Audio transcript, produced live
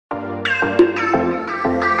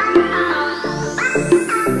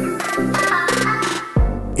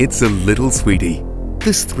It's a little sweetie.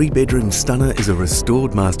 This 3-bedroom stunner is a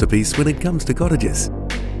restored masterpiece when it comes to cottages.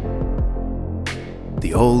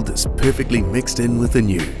 The old is perfectly mixed in with the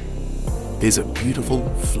new. There's a beautiful,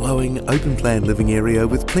 flowing, open-plan living area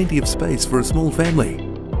with plenty of space for a small family.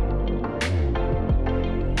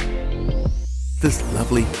 This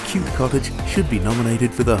lovely, cute cottage should be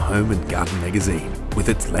nominated for the Home and Garden magazine, with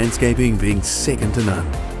its landscaping being second to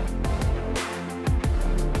none.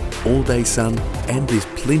 All-day sun, and there's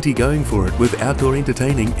plenty going for it with outdoor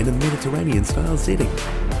entertaining in a Mediterranean-style setting.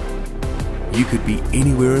 You could be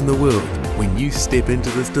anywhere in the world when you step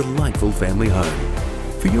into this delightful family home.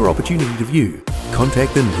 For your opportunity to view,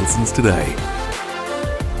 contact the Nilsons today.